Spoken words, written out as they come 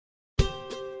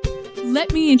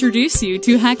Let me introduce you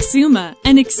to Hexuma,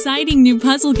 an exciting new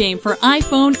puzzle game for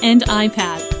iPhone and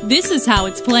iPad. This is how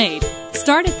it's played.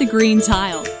 Start at the green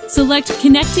tile. Select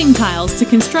connecting tiles to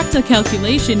construct a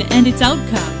calculation and its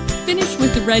outcome. Finish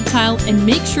with the red tile and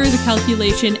make sure the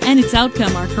calculation and its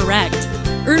outcome are correct.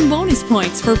 Earn bonus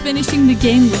points for finishing the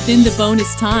game within the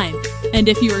bonus time. And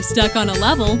if you are stuck on a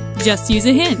level, just use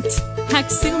a hint.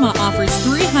 Hexuma offers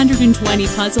 320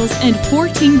 puzzles and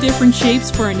 14 different shapes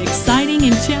for an exciting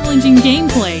and challenging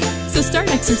gameplay. So start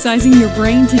exercising your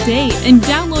brain today and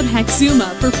download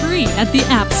Hexuma for free at the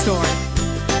App Store.